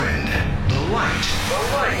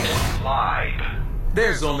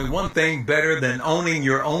There's only one thing better than owning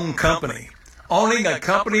your own company. Owning a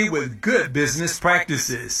company with good business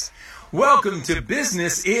practices. Welcome to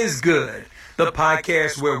Business is Good, the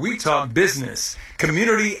podcast where we talk business,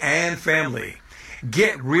 community, and family.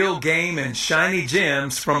 Get real game and shiny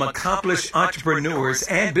gems from accomplished entrepreneurs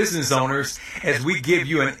and business owners as we give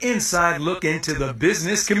you an inside look into the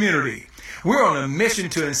business community. We're on a mission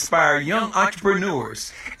to inspire young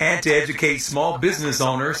entrepreneurs and to educate small business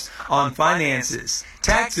owners on finances,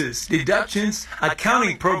 taxes, deductions,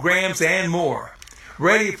 accounting programs, and more.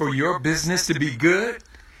 Ready for your business to be good?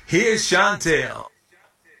 Here's Chantel.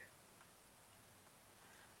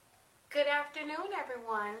 Good afternoon,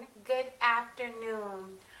 everyone. Good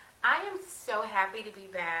afternoon. I am so happy to be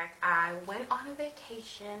back. I went on a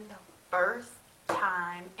vacation the first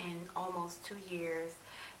time in almost 2 years.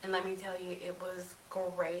 And let me tell you, it was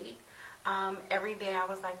great. Every day I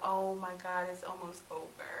was like, oh my God, it's almost over.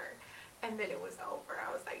 And then it was over.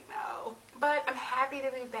 I was like, no. But I'm happy to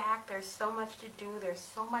be back. There's so much to do. There's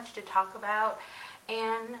so much to talk about.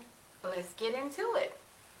 And let's get into it.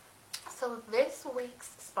 So this week's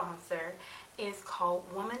sponsor is called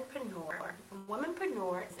Womanpreneur.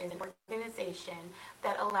 Womanpreneur is an organization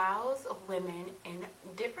that allows women in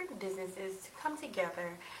different businesses to come together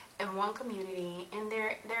in one community, in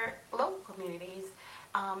their local communities,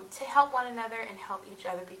 to help one another and help each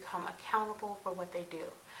other become accountable for what they do.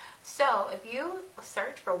 So if you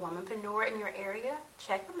search for Womanpreneur in your area,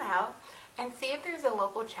 check them out and see if there's a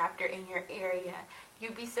local chapter in your area.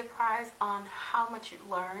 You'd be surprised on how much you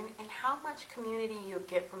learn and how much community you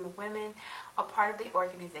get from the women a part of the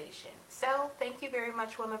organization. So thank you very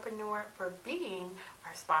much, Womanpreneur, for being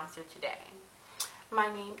our sponsor today. My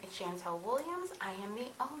name is Chantel Williams. I am the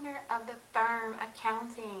owner of the firm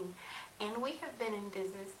Accounting, and we have been in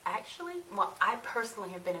business I personally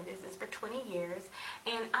have been in business for 20 years,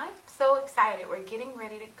 and I'm so excited. We're getting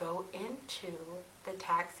ready to go into the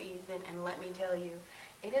tax season, and let me tell you,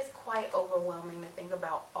 it is quite overwhelming to think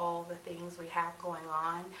about all the things we have going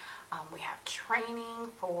on. We have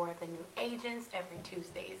training for the new agents every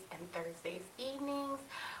Tuesdays and Thursdays evenings.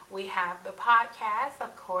 We have the podcast,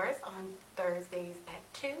 of course, on Thursdays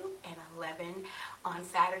at 2 and 11 on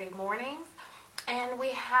Saturday mornings. And we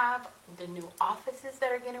have the new offices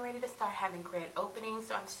that are getting ready to start having grand openings.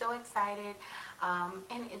 So I'm so excited.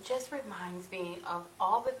 And it just reminds me of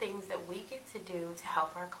all the things that we get to do to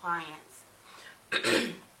help our clients.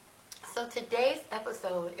 So today's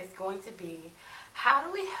episode is going to be, how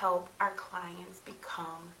do we help our clients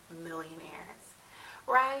become millionaires,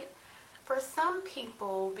 right? For some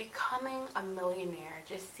people, becoming a millionaire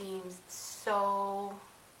just seems so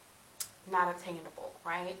not attainable,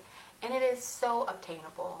 right? And it is so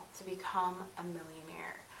obtainable to become a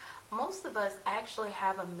millionaire. Most of us actually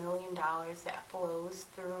have $1 million that flows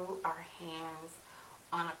through our hands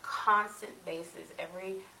on a constant basis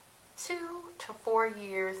every 2 to 4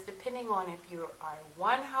 years, depending on if you are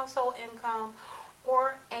one household income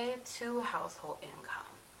or a 2 household income.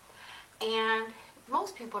 And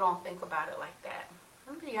most people don't think about it like that.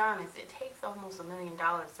 Let me be honest, it takes almost $1 million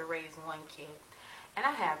to raise one kid. And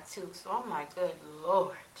I have 2, so I'm like, good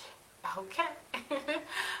Lord. Okay.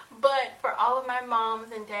 But for all of my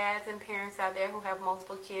moms and dads and parents out there who have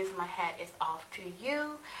multiple kids, my hat is off to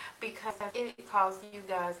you, because it costs you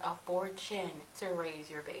guys a fortune to raise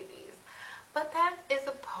your babies. But that is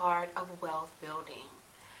a part of wealth building.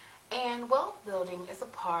 And wealth building is a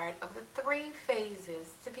part of the 3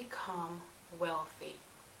 phases to become wealthy.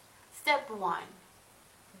 Step 1,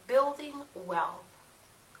 building wealth.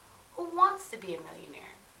 Who wants to be a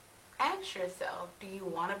millionaire? Ask yourself, do you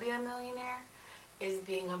want to be a millionaire? Is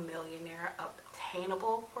being a millionaire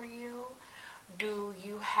obtainable for you? Do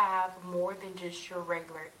you have more than just your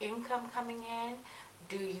regular income coming in?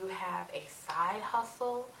 Do you have a side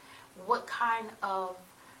hustle? What kind of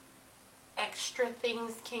extra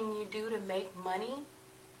things can you do to make money?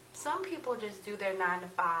 Some people just do their 9 to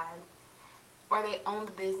 5, or they own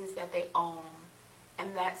the business that they own,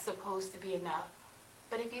 and that's supposed to be enough.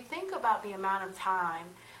 But if you think about the amount of time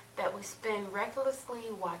that we spend recklessly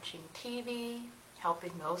watching TV,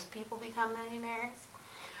 helping those people become millionaires,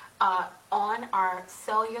 on our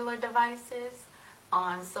cellular devices,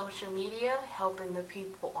 on social media, helping the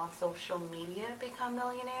people on social media become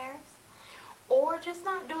millionaires, or just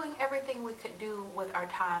not doing everything we could do with our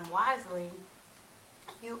time wisely,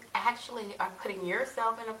 you actually are putting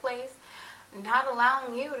yourself in a place not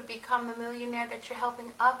allowing you to become the millionaire that you're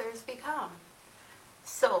helping others become.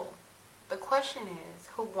 So, the question is,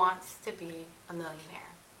 who wants to be a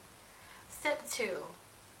millionaire? Step 2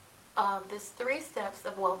 of this 3 steps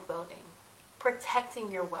of wealth building, protecting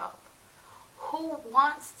your wealth. who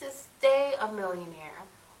wants to stay a millionaire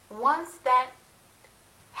once that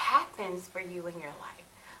happens for you in your life.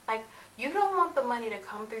 Like, you don't want the money to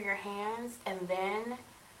come through your hands and then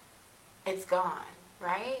it's gone,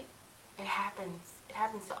 right? It happens. It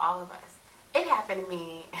happens to all of us. It happened to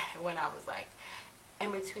me when I was like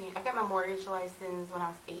in between. I got my mortgage license when I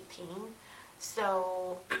was 18.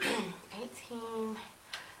 So 18,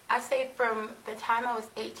 I say from the time I was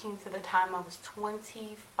 18 to the time I was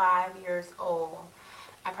 25 years old,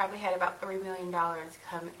 I probably had about $3 million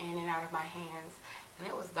come in and out of my hands, and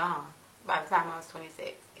it was gone. By the time I was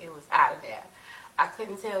 26, it was out of there. I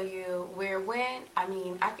couldn't tell you where it went. I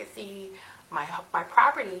mean, I could see my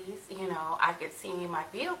properties, you know, I could see my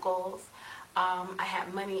vehicles. I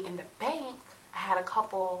had money in the bank. I had a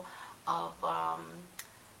couple of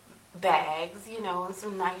bags, you know, and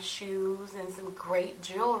some nice shoes and some great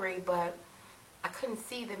jewelry, but I couldn't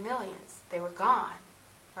see the millions. They were gone,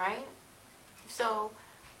 right? So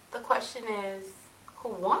the question is, who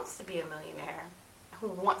wants to be a millionaire? Who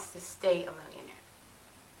wants to stay a millionaire?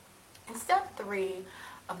 In step 3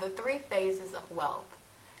 of the 3 phases of wealth,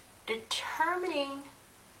 determining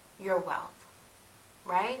your wealth,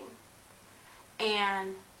 right?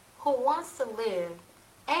 And who wants to live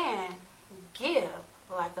and give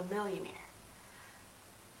like a millionaire?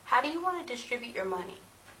 How do you want to distribute your money?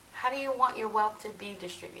 How do you want your wealth to be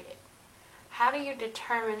distributed? How do you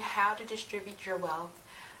determine how to distribute your wealth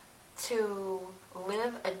to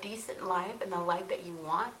live a decent life and the life that you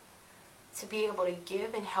want, to be able to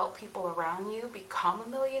give and help people around you become a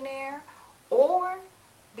millionaire, or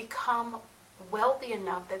become wealthy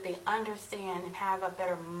enough that they understand and have a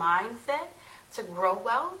better mindset to grow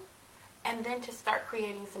wealth, and then to start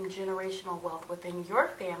creating some generational wealth within your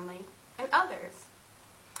family and others?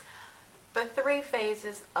 The 3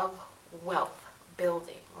 phases of wealth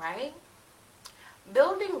building, right?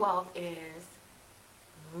 Building wealth is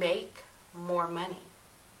make more money.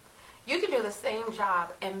 You can do the same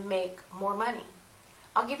job and make more money.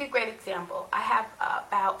 I'll give you a great example. I have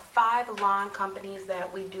about 5 lawn companies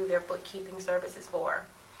that we do their bookkeeping services for.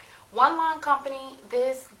 One lawn company,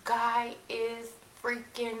 this guy is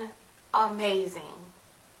freaking amazing.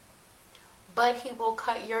 But he will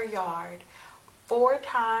cut your yard 4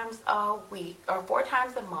 times a week or 4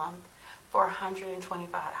 times a month for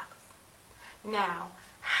 $125. Now,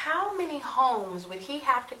 how many homes would he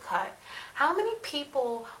have to cut? How many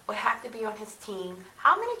people would have to be on his team?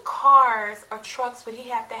 How many cars or trucks would he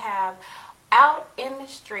have to have out in the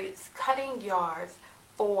streets cutting yards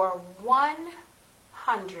for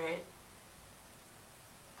 $175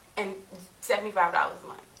 a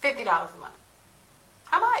month, $50 a month?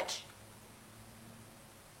 How much?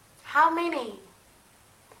 How many?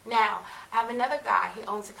 Now, I have another guy. He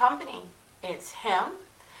owns a company. It's him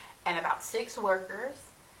and about 6 workers.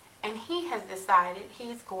 And he has decided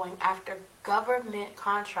he's going after government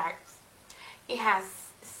contracts. He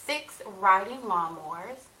has 6 riding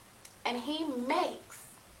lawnmowers, and he makes,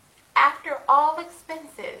 after all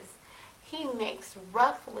expenses, he makes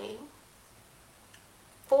roughly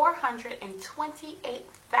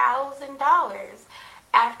 $428,000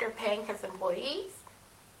 after paying his employees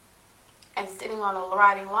and sitting on a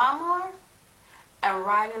riding lawnmower and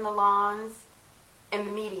riding the lawns in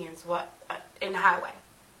the medians, in the highway.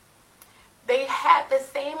 They had the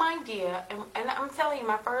same idea, and I'm telling you,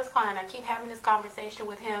 my first client, I keep having this conversation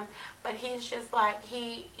with him, but he's just like,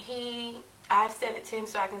 I've said it to him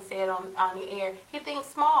so I can say it on the air. He thinks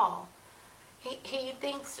small. He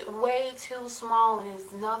thinks way too small, and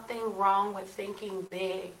there's nothing wrong with thinking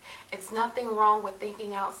big. It's nothing wrong with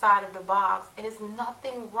thinking outside of the box. It is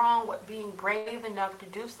nothing wrong with being brave enough to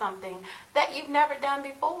do something that you've never done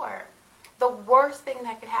before. The worst thing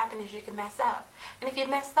that could happen is you can mess up. And if you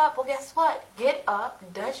mess up, well, guess what? Get up,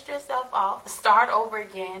 dust yourself off, start over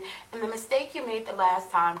again, and the mistake you made the last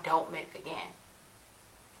time, don't make again.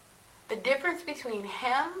 The difference between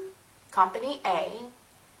him, Company A,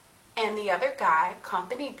 and the other guy,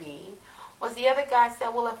 Company B, was the other guy said,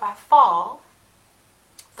 well, if I fall,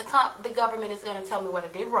 the government is going to tell me what I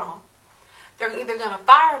did wrong. They're either going to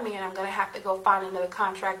fire me and I'm going to have to go find another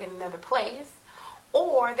contract in another place,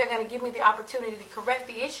 or they're going to give me the opportunity to correct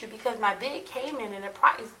the issue because my bid came in and the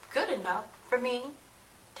price is good enough for me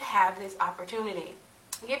to have this opportunity.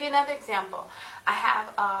 I'll give you another example. I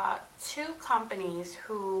have 2 companies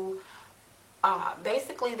who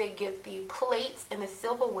basically they get the plates and the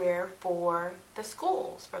silverware for the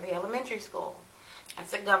schools, for the elementary school.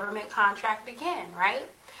 It's a government contract again, right?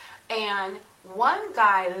 And one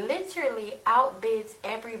guy literally outbids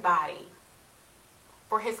everybody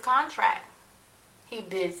for his contract. He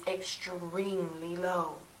bids extremely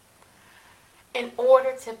low. in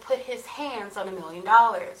order to put his hands on $1 million,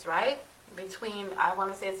 right? Between, I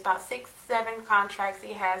want to say it's about 6-7 contracts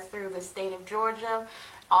he has through the state of Georgia.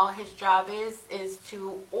 All his job is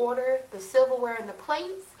to order the silverware and the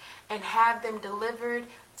plates and have them delivered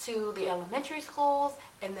to the elementary schools,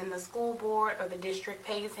 and then the school board or the district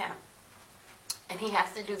pays him. And he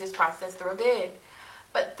has to do this process through a bid.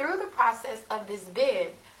 But through the process of this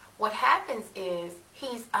bid, what happens is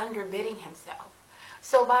he's underbidding himself.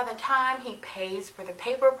 So by the time he pays for the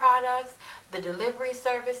paper products, the delivery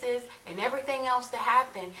services, and everything else to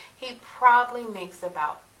happen, he probably makes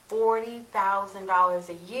about $40,000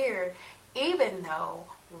 a year, even though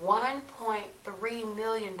 $1.3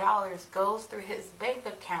 million goes through his bank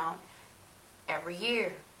account every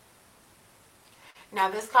year. Now,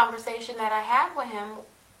 this conversation that I had with him,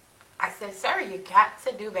 I said, sir, you got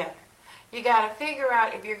to do better. You got to figure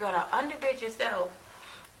out if you're going to underbid yourself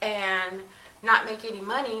and not make any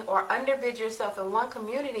money, or underbid yourself in one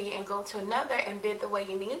community and go to another and bid the way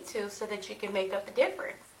you need to so that you can make up the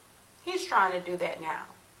difference. He's trying to do that now.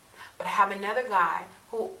 But I have another guy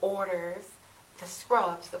who orders the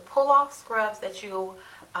scrubs, the pull-off scrubs that you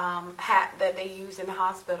that they use in the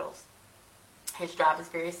hospitals. His job is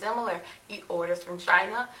very similar. He orders from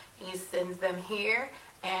China, he sends them here,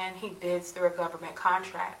 and he bids through a government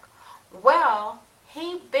contract. Well,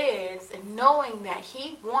 he bids knowing that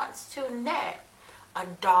he wants to net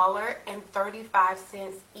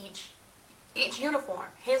 $1.35 each uniform.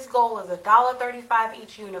 His goal is $1.35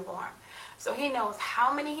 each uniform. So he knows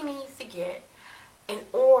how many he needs to get in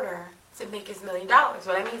order to make his $1 million.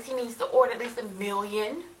 So that means he needs to order at least 1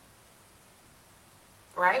 million,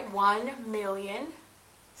 right? 1 million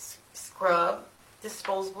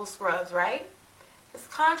disposable scrubs, right? His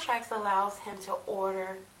contracts allows him to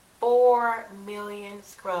order 4 million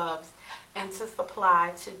scrubs and to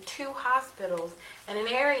supply to 2 hospitals in an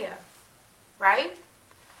area, right?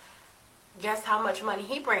 Guess how much money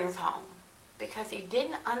he brings home? Because he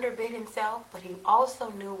didn't underbid himself, but he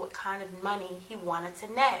also knew what kind of money he wanted to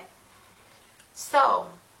net.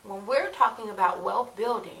 So, when we're talking about wealth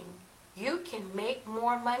building, you can make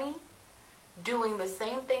more money doing the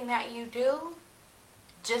same thing that you do,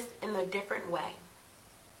 just in a different way.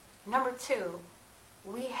 Number 2,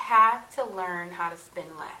 we have to learn how to spend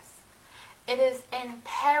less. It is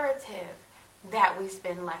imperative that we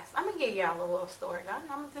spend less. I'm going to give y'all a little story.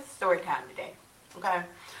 This is story time today. Okay?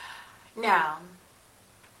 Now,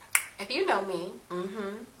 if you know me,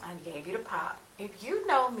 I gave you the pop. If you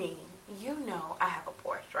know me, you know I have a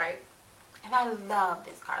Porsche, right? And I love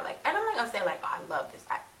this car. And I'm not going to say oh, I love this.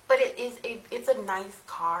 But it's a nice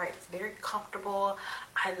car. It's very comfortable.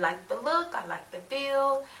 I like the look. I like the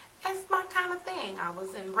feel. It's my kind of thing. I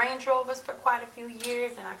was in Range Rovers for quite a few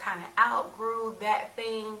years, and I kind of outgrew that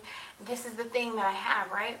thing. This is the thing that I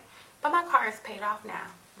have, right? But my car is paid off now,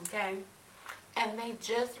 okay? And they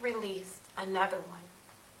just released another one.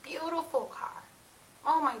 Beautiful car.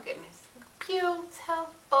 Oh my goodness.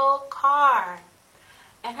 Beautiful car.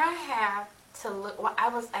 And I have to look. Well, I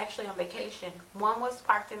was actually on vacation. One was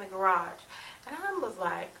parked in the garage. And I was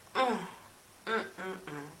like, I'm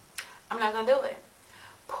not going to do it.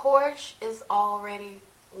 Porsche is already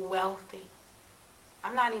wealthy.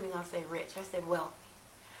 I'm not even going to say rich. I said wealthy.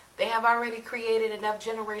 They have already created enough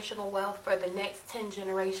generational wealth for the next 10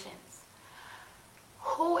 generations.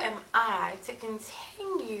 Who am I to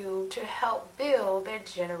continue to help build their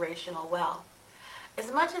generational wealth? As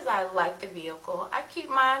much as I like the vehicle, I keep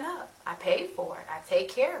mine up. I pay for it. I take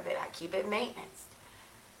care of it. I keep it maintenance.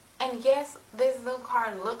 And yes, this new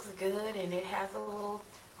car looks good, and it has a little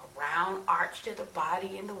round arch to the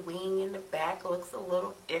body, and the wing in the back looks a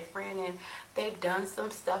little different, and they've done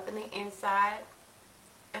some stuff in the inside.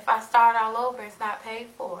 If I start all over, it's not paid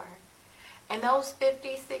for. And those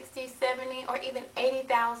 $50, $60, $70, or even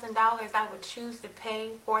 $80,000 I would choose to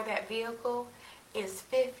pay for that vehicle is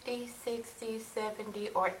 $50, $60,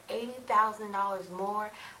 $70, or $80,000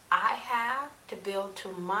 more I have to build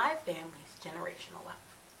to my family's generational wealth.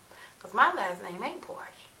 Because my last name ain't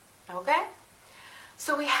Porsche, okay?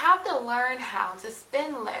 So we have to learn how to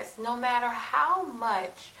spend less, no matter how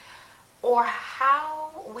much or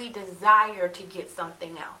how we desire to get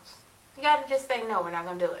something else. You got to just say, no, we're not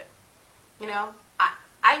going to do it. You know,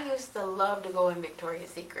 I used to love to go in Victoria's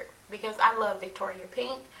Secret because I love Victoria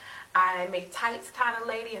Pink. I'm a tights kind of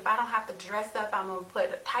lady. If I don't have to dress up, I'm going to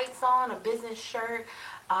put tights on, a business shirt,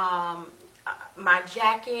 my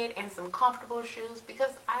jacket, and some comfortable shoes because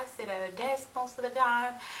I sit at a desk most of the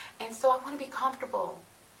time, and so I want to be comfortable.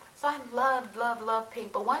 So I love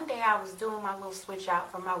pink. But one day I was doing my little switch out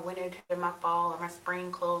from my winter to my fall or my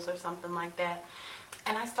spring clothes or something like that,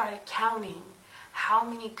 and I started counting how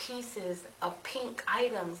many pieces of pink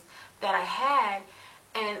items that I had.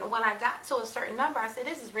 And when I got to a certain number, I said,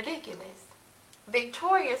 this is ridiculous.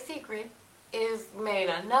 Victoria's Secret is made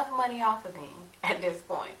enough money off of me at this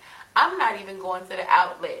point. I'm not even going to the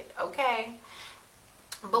outlet, okay?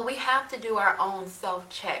 But we have to do our own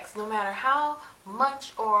self-checks. No matter how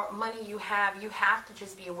much or money you have to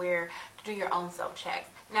just be aware to do your own self-checks.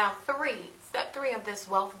 Now, step three of this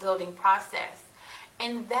wealth building process,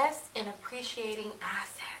 invest in appreciating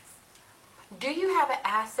assets. Do you have an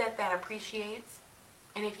asset that appreciates?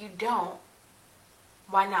 And if you don't,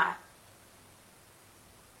 why not?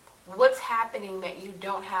 What's happening that you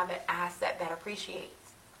don't have an asset that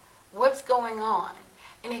appreciates? What's going on?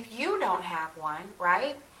 And if you don't have one,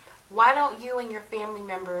 right, why don't you and your family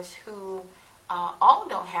members who all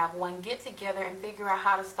don't have one get together and figure out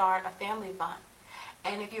how to start a family fund?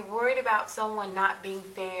 And if you're worried about someone not being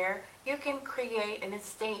fair, you can create an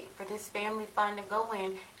estate for this family fund to go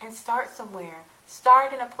in and start somewhere.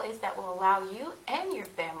 Start in a place that will allow you and your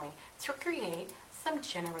family to create some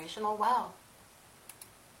generational wealth.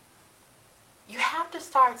 You have to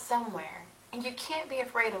start somewhere, and you can't be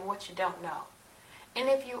afraid of what you don't know. And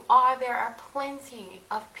if you are, there are plenty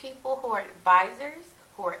of people who are advisors,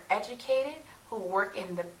 who are educated, who work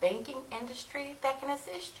in the banking industry that can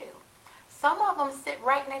assist you. Some of them sit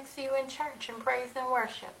right next to you in church and praise and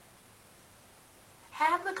worship.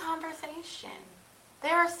 Have the conversation.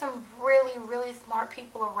 There are some really, really smart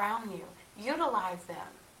people around you. Utilize them.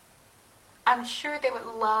 I'm sure they would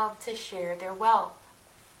love to share their wealth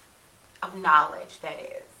of knowledge, that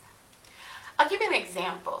is. I'll give you an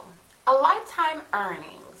example. A lifetime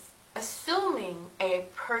earnings, assuming a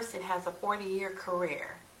person has a 40-year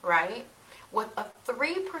career, right, with a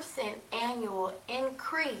 3% annual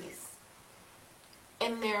increase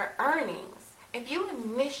in their earnings, if you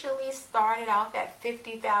initially started off at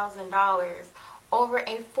 $50,000 over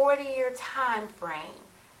a 40-year time frame,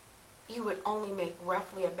 you would only make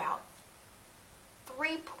roughly about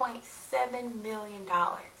 $3.7 million.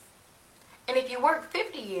 And if you work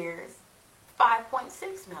 50 years,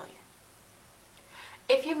 $5.6 million.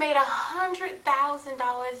 If you made $100,000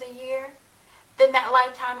 a year, then that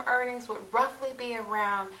lifetime earnings would roughly be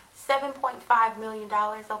around $7.5 million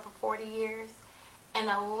over 40 years and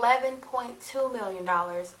 $11.2 million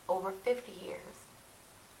over 50 years.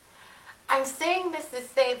 I'm saying this to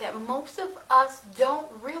say that most of us don't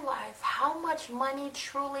realize how much money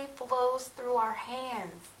truly flows through our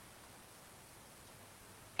hands.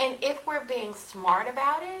 And if we're being smart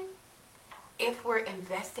about it, if we're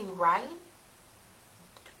investing right,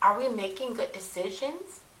 are we making good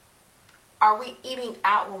decisions? Are we eating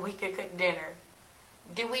out when we could cook dinner?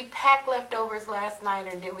 Did we pack leftovers last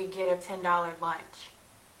night or did we get a $10 lunch?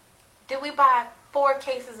 Did we buy 4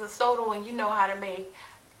 cases of soda when you know how to make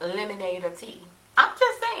lemonade or tea? I'm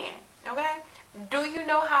just saying, okay? Do you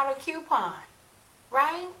know how to coupon?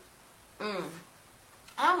 Right?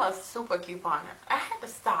 I'm a super couponer. I had to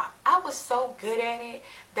stop. I was so good at it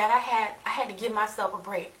that I had to give myself a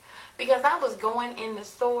break. Because I was going in the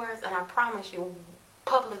stores and I promise you,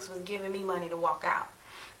 Publix was giving me money to walk out.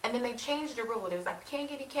 And then they changed the rule. It was like, you can't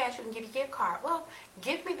give you cash, you can give you gift card. Well,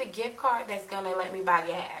 give me the gift card that's going to let me buy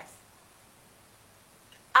gas.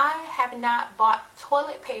 I have not bought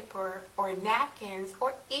toilet paper or napkins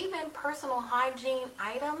or even personal hygiene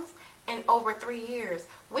items in over 3 years.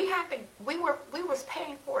 We was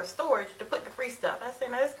paying for storage to put the free stuff. I said,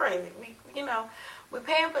 no, that's crazy. We're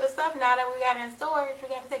paying for the stuff now that we got in storage. We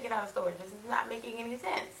got to take it out of storage. This is not making any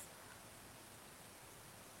sense.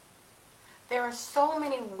 There are so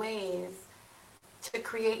many ways to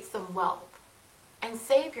create some wealth and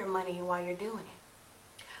save your money while you're doing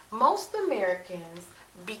it. Most Americans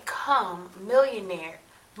become millionaires.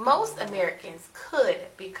 Most Americans could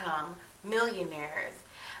become millionaires.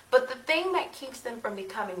 But the thing that keeps them from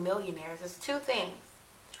becoming millionaires is 2 things.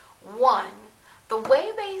 1, the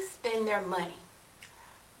way they spend their money.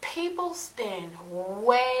 People spend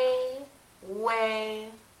way, way,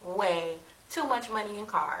 way too much money in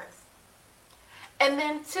cars. And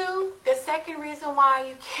then 2, the second reason why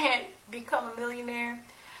you can't become a millionaire,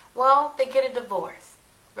 well, they get a divorce,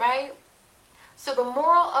 right? So the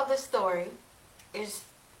moral of the story is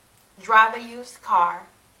drive a used car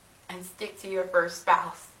and stick to your first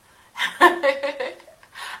spouse.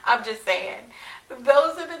 I'm just saying.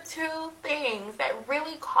 Those are the two things that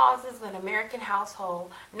really causes an American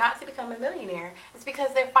household not to become a millionaire. It's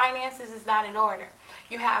because their finances is not in order.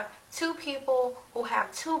 You have two people who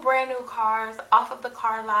have two brand new cars off of the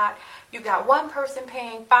car lot. You got one person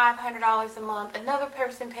paying $500 a month, another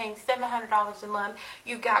person paying $700 a month.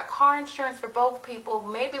 You got car insurance for both people.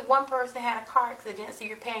 Maybe one person had a car accident, so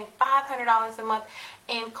you're paying $500 a month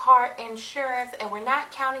in car insurance, and we're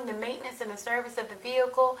not counting the maintenance and the service of the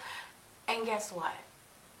vehicle. And guess what?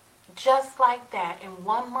 Just like that, in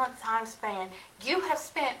 1 month time span, you have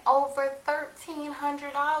spent over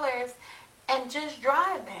 $1,300 and just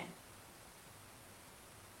driving.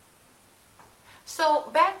 So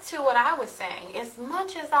back to what I was saying, as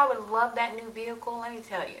much as I would love that new vehicle, let me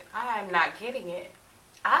tell you, I am not getting it.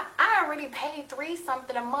 I already paid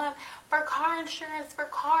 $3-something a month for car insurance for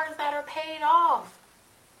cars that are paid off.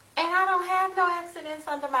 And I don't have no accidents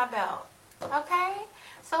under my belt. Okay?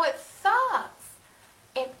 So it sucks.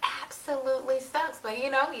 It absolutely sucks. But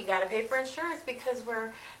you got to pay for insurance because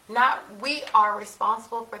we are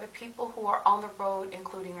responsible for the people who are on the road,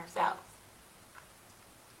 including ourselves.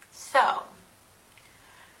 So,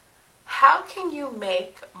 how can you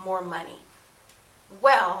make more money?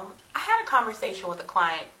 Well, I had a conversation with a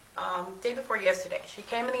client day before yesterday. She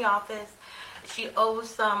came in the office. She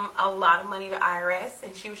owes a lot of money to IRS,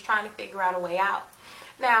 and she was trying to figure out a way out.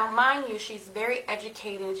 Now, mind you, she's very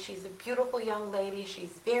educated. She's a beautiful young lady.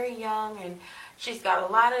 She's very young, and she's got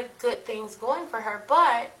a lot of good things going for her.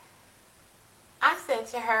 But I said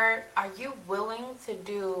to her, are you willing to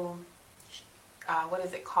do, what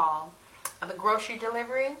is it called, the grocery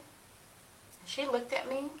delivery? She looked at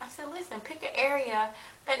me. I said, listen, pick an area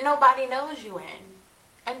that nobody knows you in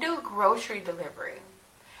and do grocery delivery.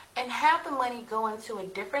 And have the money go into a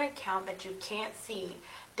different account that you can't see.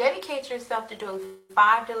 Dedicate yourself to doing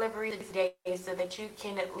 5 deliveries a day so that you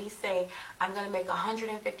can at least say, I'm going to make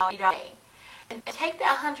 $150 a day. And take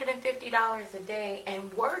that $150 a day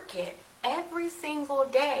and work it every single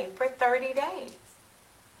day for 30 days.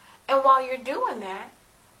 And while you're doing that,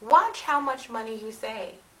 watch how much money you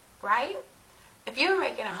save, right? If you're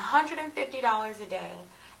making $150 a day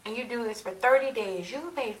and you do this for 30 days,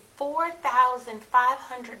 you've made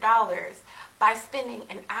 $4,500 by spending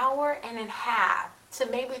an hour and a half to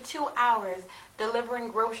maybe 2 hours delivering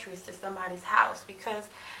groceries to somebody's house. Because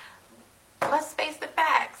let's face the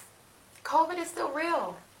facts, COVID is still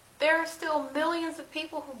real. There are still millions of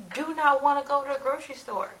people who do not want to go to a grocery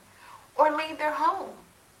store or leave their home,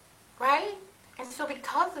 right? And so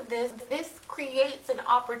because of this creates an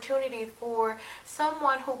opportunity for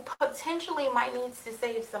someone who potentially might need to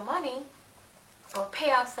save some money or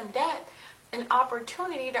pay off some debt, an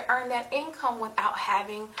opportunity to earn that income without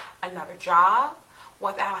having another job,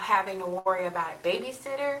 without having to worry about a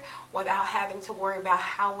babysitter, without having to worry about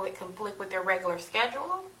how it conflict with their regular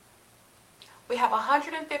schedule. We have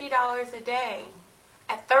 $150 a day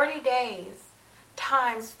at 30 days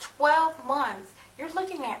times 12 months. You're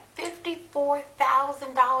looking at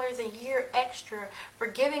 $54,000 a year extra for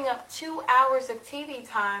giving up 2 hours of TV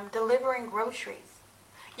time delivering groceries.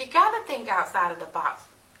 You got to think outside of the box,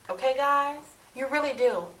 okay, guys? You really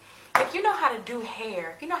do. If you know how to do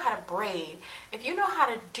hair, if you know how to braid, if you know how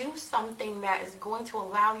to do something that is going to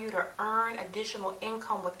allow you to earn additional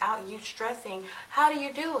income without you stressing, how do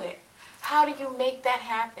you do it? How do you make that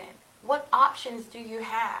happen? What options do you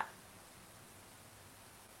have?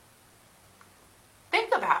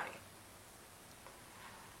 Think about it.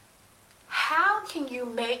 How can you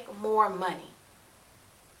make more money?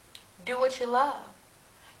 Do what you love.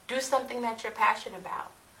 Do something that you're passionate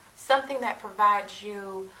about. Something that provides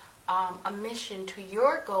you a mission to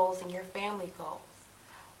your goals and your family goals.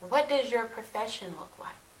 What does your profession look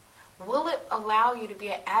like? Will it allow you to be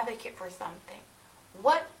an advocate for something?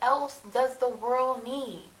 What else does the world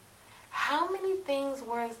need? How many things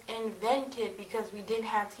were invented because we didn't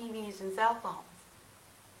have TVs and cell phones?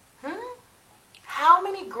 How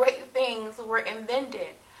many great things were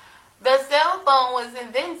invented? The cell phone was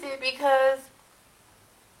invented because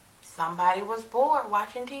somebody was bored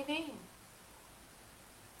watching TV.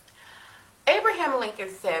 Abraham Lincoln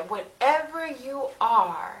said, whatever you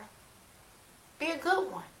are, be a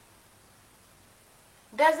good one.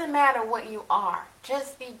 Doesn't matter what you are.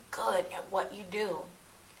 Just be good at what you do.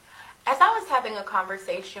 As I was having a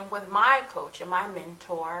conversation with my coach and my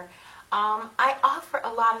mentor, I offer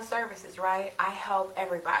a lot of services, right? I help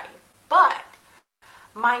everybody. But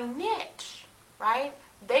my niche, right?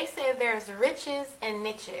 They say there's riches and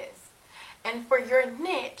niches. And for your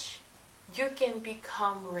niche, you can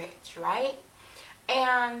become rich, right?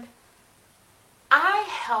 And I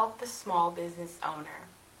help the small business owner.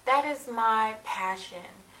 That is my passion.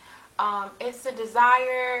 It's a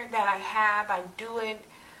desire that I have. I do it.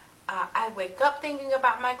 I wake up thinking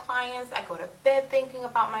about my clients. I go to bed thinking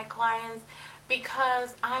about my clients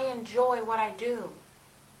because I enjoy what I do.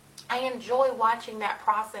 I enjoy watching that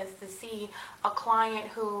process to see a client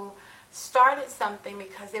who started something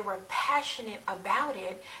because they were passionate about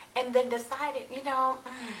it and then decided, you know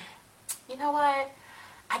what?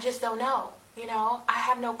 I just don't know. I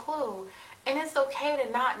have no clue. And it's okay to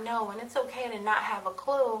not know, and it's okay to not have a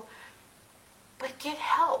clue, but get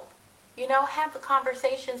help. Have the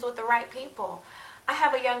conversations with the right people. I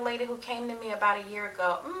have a young lady who came to me about a year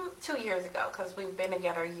ago, 2 years ago, because we've been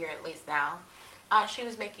together a year at least now. She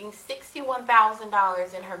was making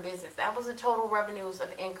 $61,000 in her business. That was the total revenues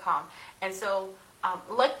of income. And so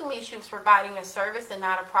luckily she was providing a service and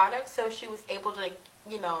not a product, so she was able to,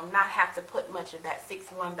 not have to put much of that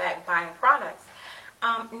 61 back buying products.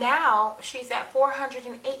 Now she's at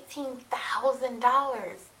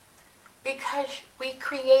 $418,000 because we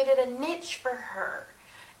created a niche for her.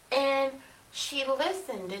 And she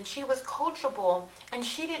listened and she was coachable and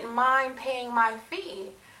she didn't mind paying my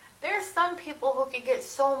fee. There are some people who can get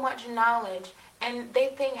so much knowledge and they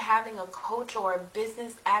think having a coach or a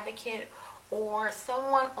business advocate or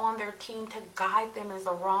someone on their team to guide them is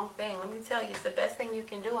the wrong thing. Let me tell you, it's the best thing you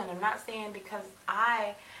can do. And I'm not saying because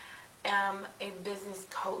I am a business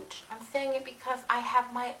coach. I'm saying it because I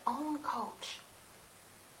have my own coach.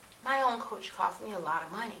 My own coach costs me a lot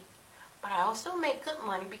of money. But I also make good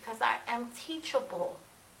money because I am teachable.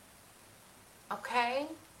 Okay?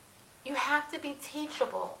 You have to be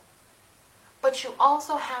teachable. But you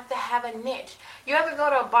also have to have a niche. You ever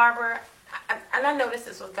go to a barber, and I notice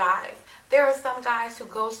this with guys. There are some guys who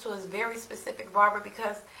goes to a very specific barber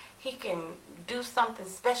because he can do something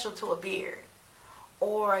special to a beard.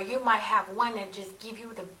 Or you might have one that just give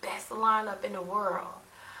you the best lineup in the world.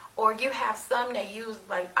 Or you have some that use,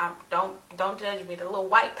 don't judge me, the little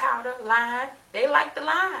white powder line. They like the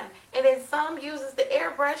line. And then some uses the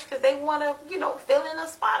airbrush because they want to, fill in a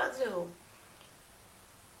spot or two.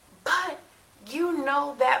 But you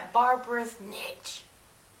know that barber's niche.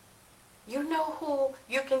 You know who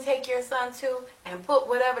you can take your son to and put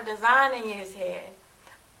whatever design in his head.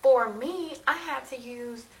 For me, I had to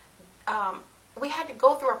use, we had to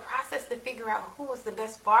go through a process to figure out who was the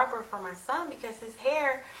best barber for my son because his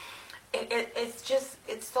hair,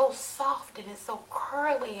 it's so soft and it's so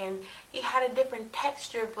curly and he had a different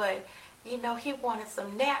texture, but he wanted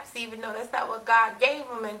some naps even though that's not what God gave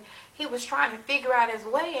him, and he was trying to figure out his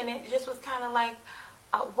way, and it just was kind of like,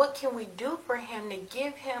 what can we do for him to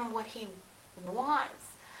give him what he wants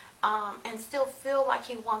and still feel like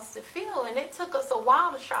he wants to feel? And it took us a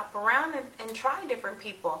while to shop around and try different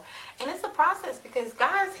people. And it's a process because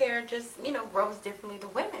guys' hair just, grows differently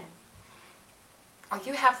than women. Or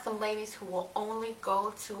you have some ladies who will only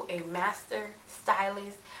go to a master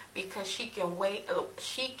stylist because she can lay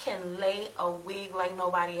a wig like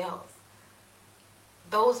nobody else.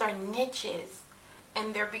 Those are niches,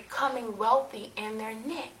 and they're becoming wealthy in their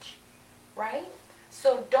niche, right?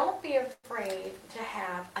 So don't be afraid to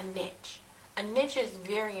have a niche. A niche is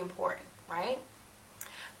very important, right?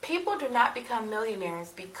 People do not become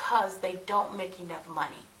millionaires because they don't make enough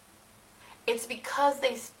money. It's because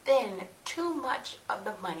they spend too much of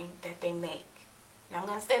the money that they make. Now I'm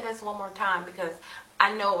going to say this one more time because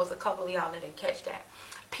I know it was a couple of y'all that didn't catch that.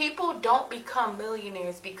 People don't become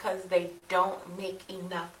millionaires because they don't make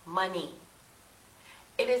enough money.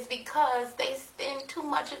 It is because they spend too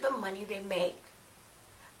much of the money they make.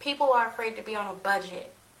 People are afraid to be on a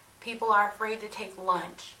budget. People are afraid to take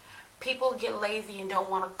lunch. People get lazy and don't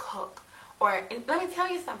want to cook. And let me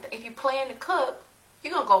tell you something. If you plan to cook,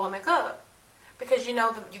 you're going to go home and cook. Because you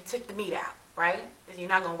took the meat out, right? You're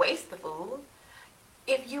not going to waste the food.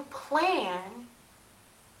 If you plan,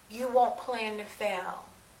 you won't plan to fail.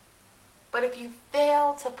 But if you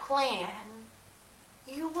fail to plan,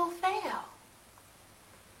 you will fail.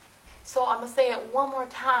 So I'm going to say it one more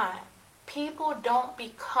time. People don't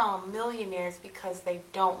become millionaires because they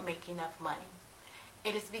don't make enough money.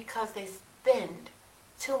 It is because they spend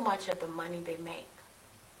too much of the money they make.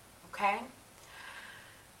 Okay?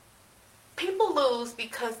 People lose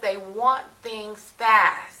because they want things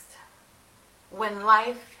fast when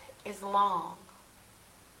life is long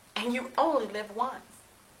and you only live once.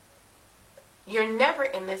 You're never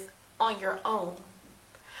in this on your own.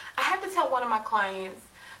 I have to tell one of my clients,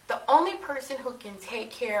 the only person who can take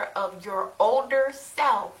care of your older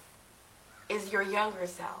self is your younger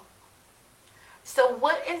self. So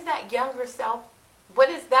what is that younger self? What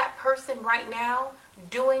is that person right now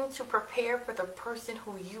doing to prepare for the person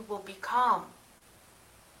who you will become?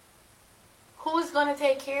 Who is going to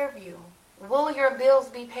take care of you? Will your bills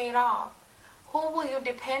be paid off? Who will you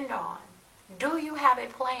depend on? Do you have a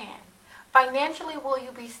plan? Financially, will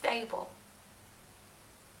you be stable?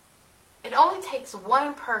 It only takes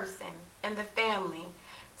one person in the family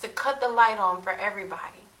to cut the light on for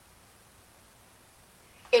everybody.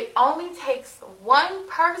 It only takes one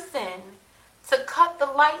person to cut the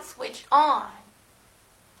light switch on.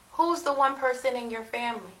 Who's the one person in your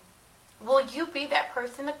family? Will you be that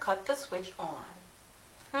person to cut the switch on?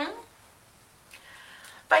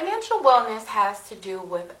 Financial wellness has to do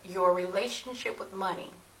with your relationship with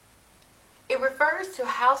money. It refers to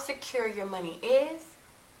how secure your money is,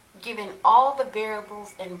 given all the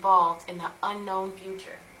variables involved in the unknown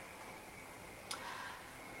future.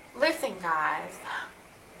 Listen, guys,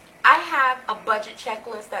 I have a budget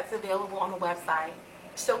checklist that's available on the website.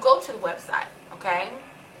 So go to the website, okay?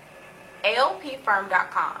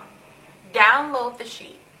 alpfirm.com. Download the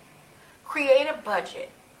sheet. Create a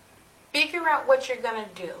budget. Figure out what you're going to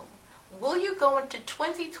do. Will you go into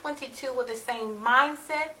 2022 with the same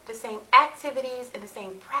mindset, the same activities, and the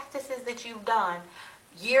same practices that you've done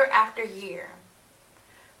year after year?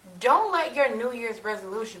 Don't let your New Year's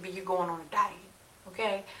resolution be you going on a diet,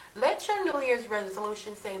 okay? Let your New Year's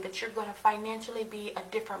resolution say that you're going to financially be a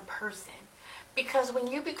different person. Because when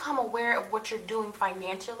you become aware of what you're doing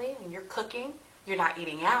financially, and you're cooking, you're not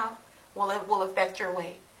eating out, well, it will affect your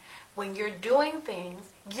weight. When you're doing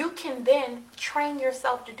things, you can then train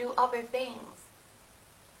yourself to do other things.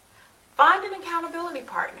 Find an accountability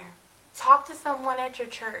partner. Talk to someone at your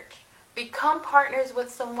church. Become partners with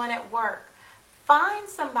someone at work. Find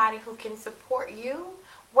somebody who can support you,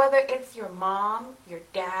 whether it's your mom, your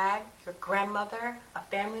dad, your grandmother, a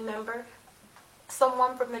family member,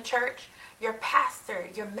 someone from the church, your pastor,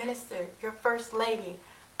 your minister, your first lady.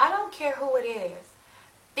 I don't care who it is.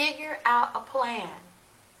 Figure out a plan.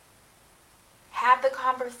 Have the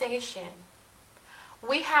conversation.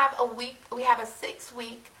 We have a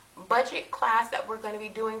 6-week budget class that we're going to be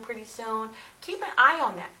doing pretty soon. Keep an eye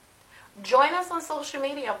on that. Join us on social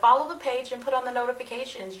media. Follow the page and put on the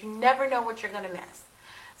notifications. You never know what you're going to miss.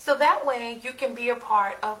 So that way you can be a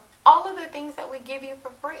part of all of the things that we give you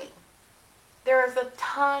for free. There is a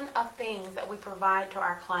ton of things that we provide to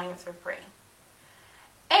our clients for free.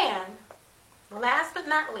 And last but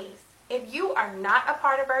not least, if you are not a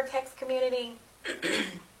part of our text community,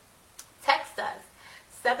 text us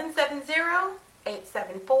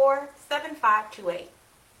 770-874-7528.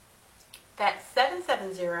 That's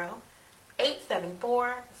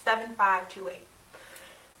 770-874-7528.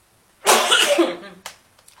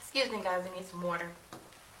 Excuse me, guys, I need some water.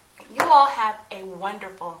 You all have a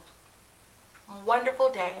wonderful, wonderful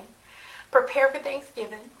day. Prepare for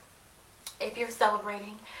Thanksgiving if you're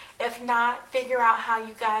celebrating. If not, figure out how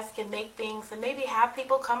you guys can make things and maybe have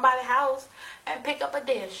people come by the house and pick up a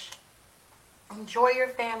dish. Enjoy your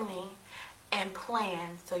family and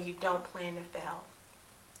plan so you don't plan to fail.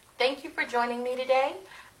 Thank you for joining me today.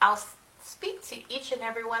 I'll speak to each and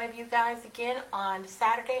every one of you guys again on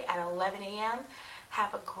Saturday at 11 a.m.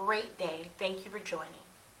 Have a great day. Thank you for joining.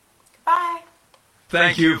 Goodbye.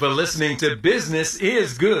 Thank you for listening to Business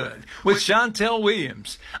is Good with Chantel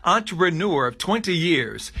Williams, entrepreneur of 20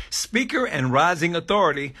 years, speaker and rising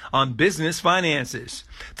authority on business finances.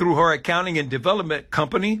 Through her accounting and development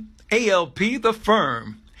company, ALP The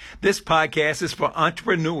Firm. This podcast is for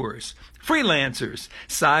entrepreneurs, freelancers,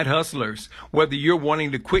 side hustlers, whether you're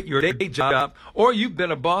wanting to quit your day job or you've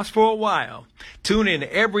been a boss for a while. Tune in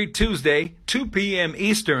every Tuesday, 2 p.m.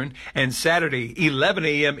 Eastern, and Saturday, 11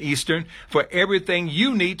 a.m. Eastern, for everything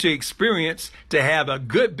you need to experience to have a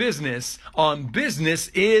good business on Business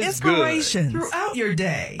is Good. Inspiration throughout your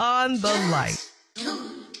day on The Light.